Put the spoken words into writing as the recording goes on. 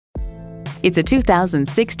It's a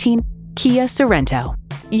 2016 Kia Sorento.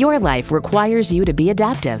 Your life requires you to be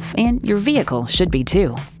adaptive, and your vehicle should be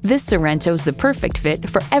too. This Sorento's the perfect fit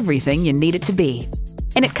for everything you need it to be.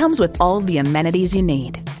 And it comes with all the amenities you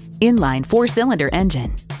need. Inline 4-cylinder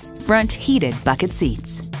engine, front heated bucket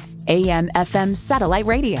seats, AM/FM satellite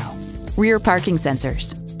radio, rear parking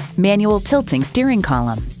sensors, manual tilting steering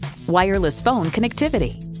column, wireless phone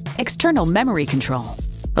connectivity, external memory control,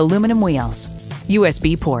 aluminum wheels,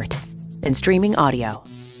 USB port, and streaming audio.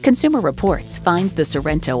 Consumer Reports finds the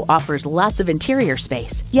Sorento offers lots of interior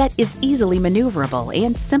space, yet is easily maneuverable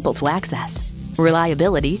and simple to access.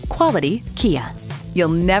 Reliability, quality, Kia. You'll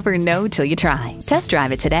never know till you try. Test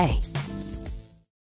drive it today.